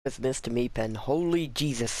It's Mr. Meepen. Holy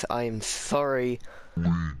Jesus, I am sorry. Holy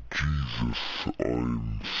Jesus,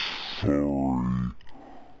 I'm sorry.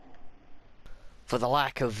 For the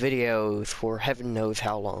lack of videos for heaven knows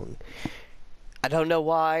how long. I don't know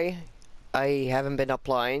why. I haven't been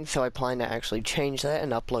uploading, so I plan to actually change that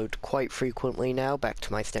and upload quite frequently now, back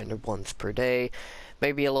to my standard once per day.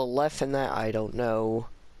 Maybe a little less than that, I don't know.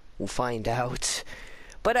 We'll find out.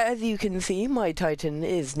 But as you can see, my Titan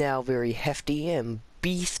is now very hefty and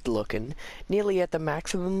beast looking, nearly at the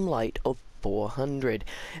maximum light of 400.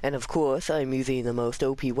 And of course, I'm using the most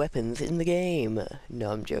OP weapons in the game.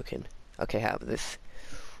 No, I'm joking. Okay, have this.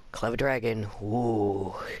 Clever Dragon.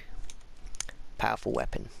 Ooh. Powerful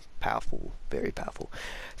weapon. Powerful. Very powerful.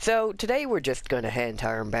 So, today we're just going to hand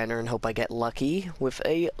Iron Banner and hope I get lucky with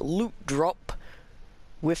a loot drop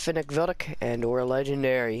with an exotic and or a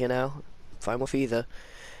legendary, you know? Fine with either.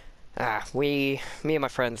 Me and my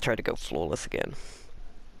friends tried to go flawless again.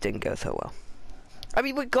 Didn't go so well. I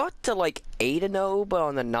mean, we got to like 8-0, but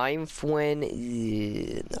on the 9th win,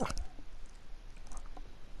 no.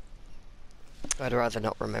 I'd rather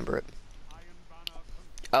not remember it.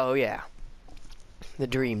 Oh yeah, the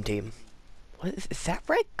dream team. What is that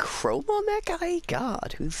red chroma on that guy?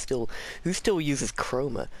 God, who still uses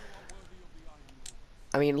chroma?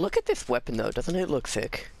 I mean, look at this weapon though. Doesn't it look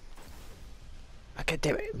sick? God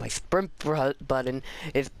damn it, my sprint button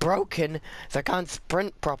is broken, so I can't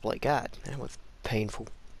sprint properly. God, that was painful.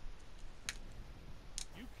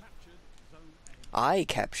 I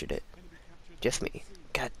captured it. Just me.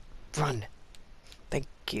 God, run. Thank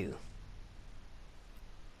you.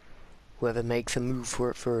 Whoever makes a move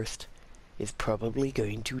for it first is probably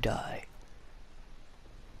going to die.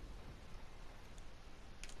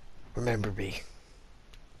 Remember me.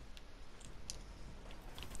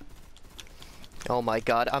 Oh my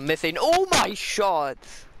god, I'm missing all my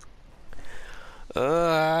shots!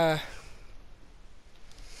 Yeah,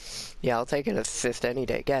 I'll take an assist any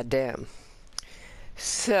day, god damn.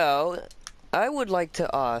 So, I would like to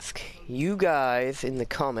ask you guys in the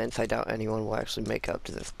comments, I doubt anyone will actually make up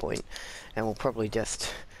to this point, and we'll probably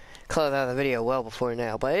just close out the video well before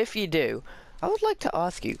now, but if you do, I would like to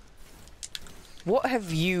ask you, what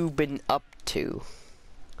have you been up to?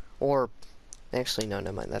 Or, actually, no,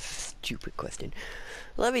 never mind. That's a stupid question.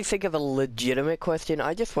 Let me think of a legitimate question.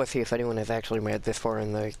 I just want to see if anyone has actually made it this far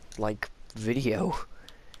in the, like, video.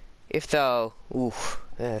 If so, oof,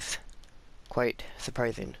 that's quite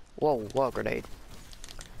surprising. Whoa, wall grenade.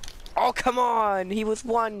 Oh, come on! He was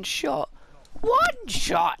one shot. One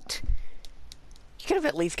shot! You could have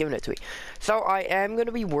at least given it to me. So, I am going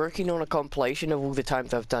to be working on a compilation of all the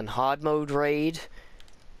times I've done hard mode raid.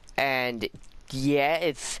 And, yeah,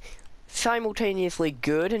 it's simultaneously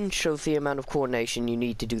good and shows the amount of coordination you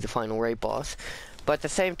need to do the final raid boss, but at the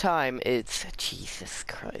same time it's Jesus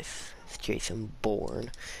Christ, it's Jason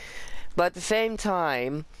Bourne. But at the same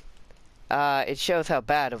time, it shows how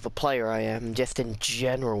bad of a player I am just in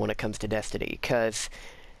general when it comes to Destiny, because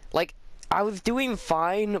like I was doing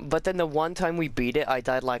fine, but then the one time we beat it I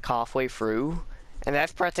died like halfway through, and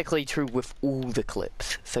that's practically true with all the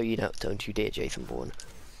clips, so you know, don't you dare Jason Bourne.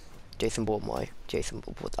 Jason Bourne, why? Jason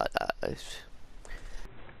Bourne, what that is.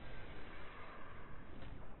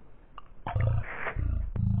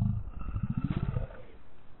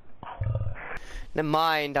 Never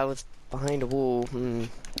mind, I was behind a wall.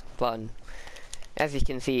 Fun. As you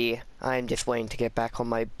can see, I'm just waiting to get back on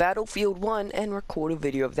my Battlefield 1 and record a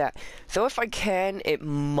video of that. So if I can, it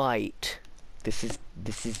might. This is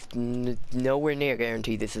nowhere near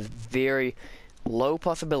guaranteed. This is very low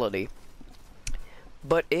possibility.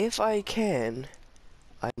 But if I can,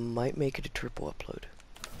 I might make it a triple upload.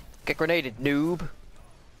 Get grenaded, noob!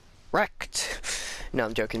 Wrecked! No,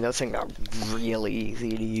 I'm joking, those things are really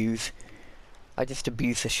easy to use. I just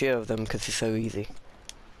abuse the shit of them because they're so easy.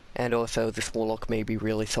 And also, this warlock may be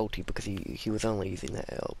really salty because he was only using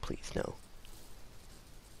that. Oh, please, no.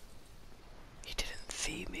 He didn't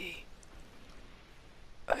see me.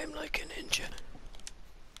 I'm like a ninja.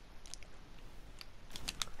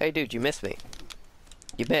 Hey dude, you missed me.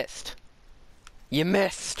 You missed. You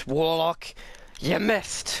missed, Warlock. You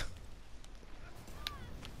missed.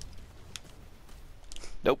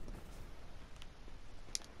 Nope.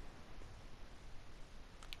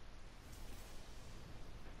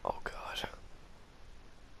 Oh God.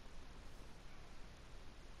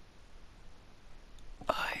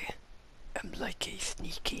 I am like a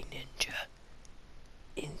sneaky ninja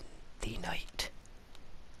in the night.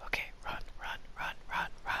 Okay, run.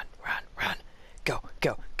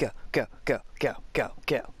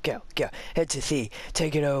 Go. Head to C.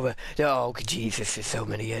 Take it over. Oh, Jesus, there's so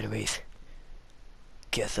many enemies.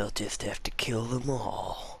 Guess I'll just have to kill them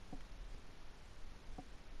all.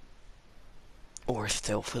 or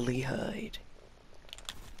stealthily hide.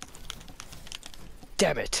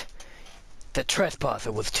 Damn it! The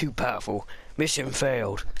trespasser was too powerful. Mission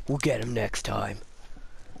failed. We'll get him next time.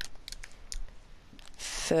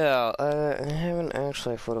 So, I haven't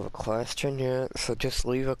actually thought of a question yet, so just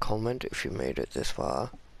leave a comment if you made it this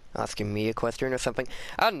far. Asking me a question or something.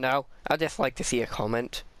 I don't know. I'd just like to see a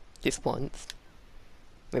comment. Just once.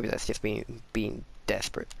 Maybe that's just being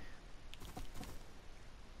desperate.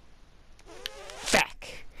 Fuck!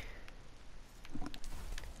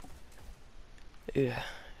 Ugh.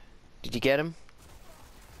 Did you get him?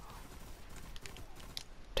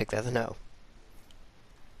 Take that as a no.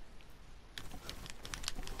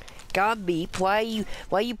 God, Beep, why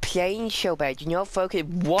are you playing so bad? You're not focused.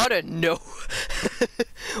 What a no!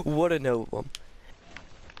 What a no one.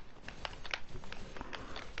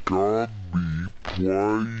 God, Beep,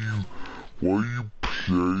 why you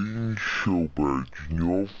playing so bad? You're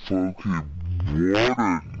not focused. What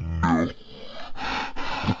a no!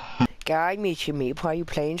 God, Mr. Meep, why are you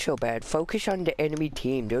playing so bad? Focus on the enemy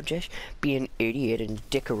team. Don't just be an idiot and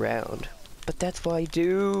dick around. But that's what I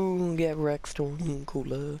do. Get wrecked on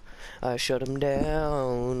cooler. I shut him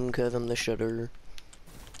down, cause I'm the shutter.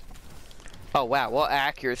 Oh wow, what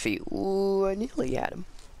accuracy. Ooh, I nearly had him.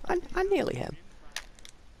 I nearly had him.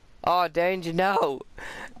 Oh, danger, no.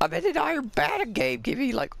 I'm in an Iron Banner game. Give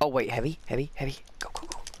me like, oh wait, heavy. Go.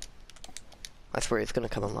 I swear he's gonna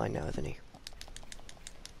come online now, isn't he?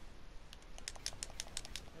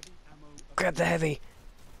 Grab the heavy.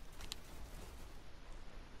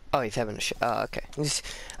 Oh, he's having a oh, okay.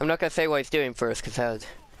 I'm not gonna say what he's doing first, because that would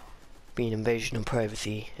be an invasion of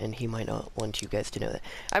privacy, and he might not want you guys to know that.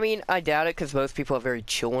 I mean, I doubt it, because most people are very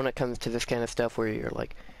chill when it comes to this kind of stuff, where you're,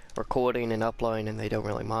 like, recording and uploading, and they don't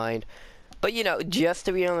really mind. But, you know, just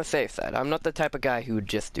to be on the safe side, I'm not the type of guy who would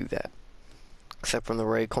just do that. Except from the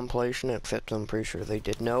raid compilation, except I'm pretty sure they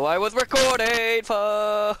did know I was recording!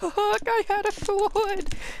 Fuck! I had a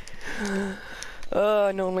sword!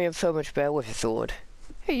 I normally am so much better with a sword.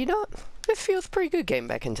 Hey, you know what? This feels pretty good getting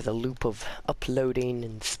back into the loop of uploading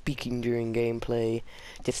and speaking during gameplay,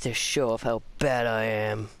 just to show off how bad I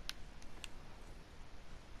am.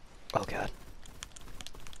 Oh god.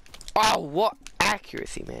 Oh, what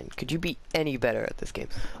accuracy, man. Could you be any better at this game?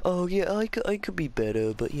 Oh yeah, I could be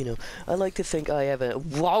better, but you know, I like to think I have a...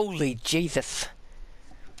 Holy Jesus!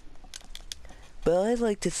 But I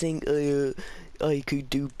like to think I could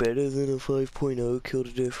do better than a 5.0 kill to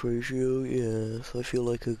death ratio. Yeah, so I feel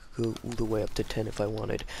like I could go all the way up to 10 if I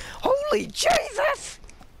wanted. Holy Jesus!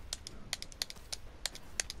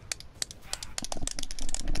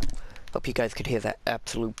 Hope you guys could hear that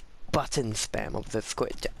absolute button spam of the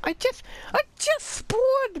squid. I just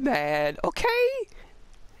spawned, man, okay?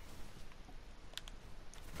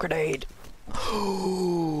 Grenade.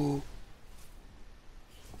 Oh.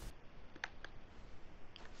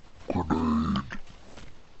 Grenade.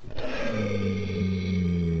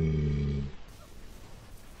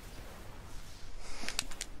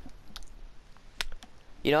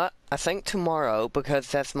 You know what? I think tomorrow, because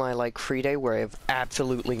that's my, like, free day where I have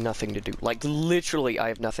absolutely nothing to do. Like, literally, I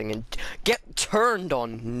have nothing. And get turned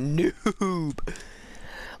on, noob!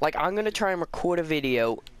 Like, I'm gonna try and record a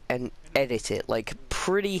video and edit it, like,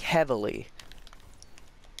 pretty heavily.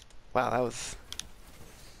 Wow, that was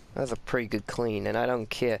a pretty good clean, and I don't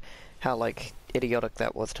care how, like, idiotic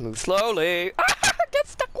that was to move slowly. Ah, get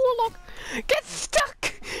stuck, Warlock! Get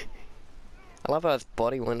stuck! I love how his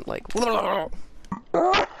body went, like... Get stuck, Warlock.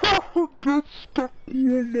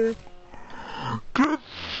 Get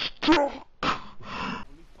stuck.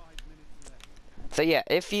 So yeah,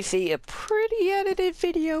 if you see a pretty edited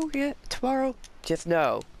video yet tomorrow, just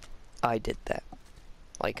know I did that.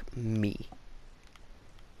 Like, me.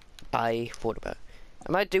 I thought about it.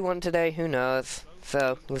 I might do one today, who knows.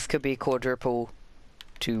 So, this could be quadruple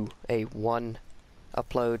to a 1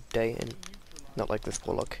 upload day, and not like this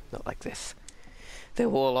Warlock, not like this. The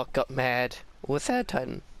Warlock got mad. Was that a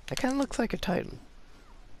Titan? That kinda looks like a Titan.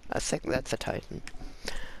 I think that's a Titan.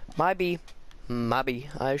 Maybe,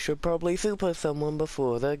 I should probably super someone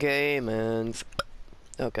before the game ends.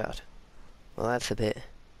 Oh god. Well, that's a bit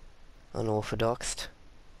unorthodox.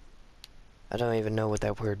 I don't even know what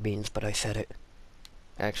that word means, but I said it.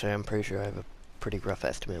 Actually, I'm pretty sure I have a pretty rough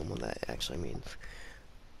estimate on what that actually means.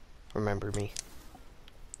 Remember me.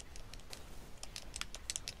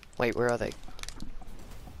 Wait, where are they?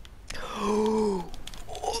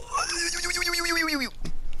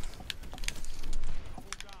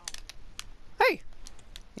 Hey!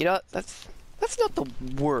 You know, that's not the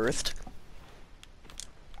worst.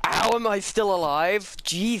 How am I still alive?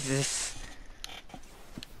 Jesus.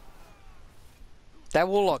 That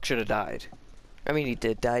Warlock should have died. I mean, he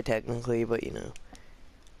did die technically, but you know.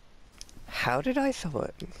 How did I saw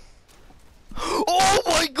it? Oh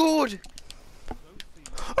my god!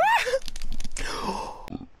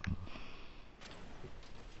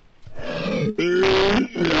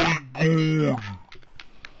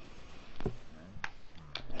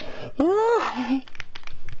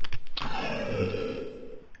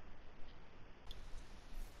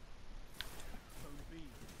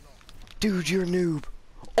 Dude, you're a noob.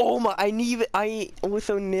 Oh my, I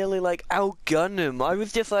also nearly like outgunned him. I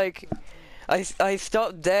was just like, I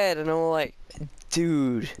stopped dead and I'm like,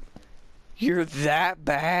 dude, you're that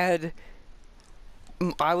bad?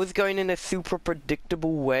 I was going in a super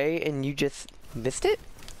predictable way and you just missed it?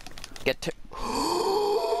 Get to...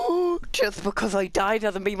 Just because I died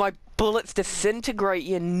doesn't mean my bullets disintegrate,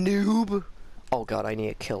 you noob! Oh god, I need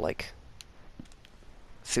to kill like...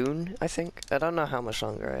 soon, I think? I don't know how much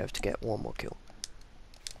longer I have to get one more kill.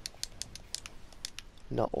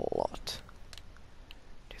 Not a lot.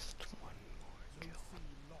 Just one more kill.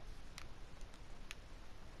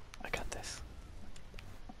 I got this.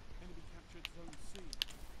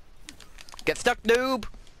 Get stuck, noob!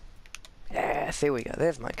 Yes, here we go.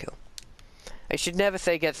 There's my kill. I should never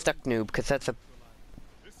say get stuck, noob, because that's a...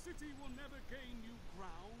 The city will never gain new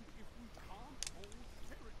ground if we can't hold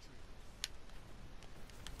territory.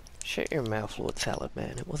 Shut your mouth, Lord Salad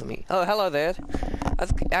Man. It wasn't me. Oh, hello there. I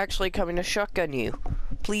was actually coming to shotgun you.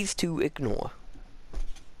 Please to ignore.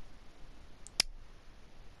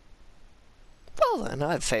 Well then,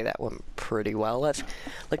 I'd say that went pretty well. Let's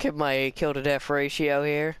look at my kill to death ratio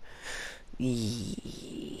here.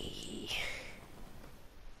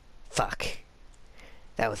 Fuck.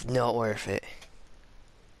 That was not worth it.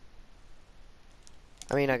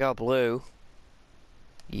 I mean, I got blue.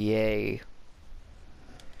 Yay.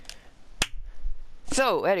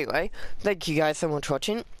 So, anyway, thank you guys so much for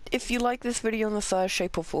watching. If you like this video in the size,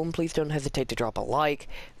 shape, or form, please don't hesitate to drop a like,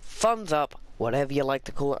 thumbs up, whatever you like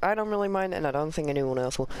to call it. I don't really mind, and I don't think anyone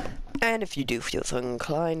else will. And if you do feel so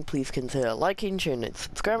inclined, please consider liking, sharing, and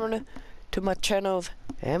subscribing to my channels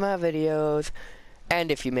and my videos.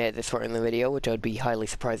 And if you made it this far in the video, which I'd be highly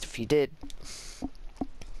surprised if you did,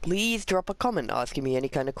 please drop a comment asking me any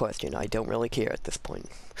kind of question. I don't really care at this point.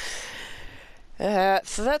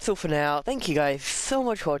 So that's all for now. Thank you guys so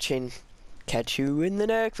much for watching. Catch you in the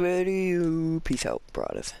next video. Peace out,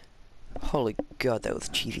 brothers. Holy god, that was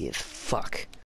cheesy as fuck.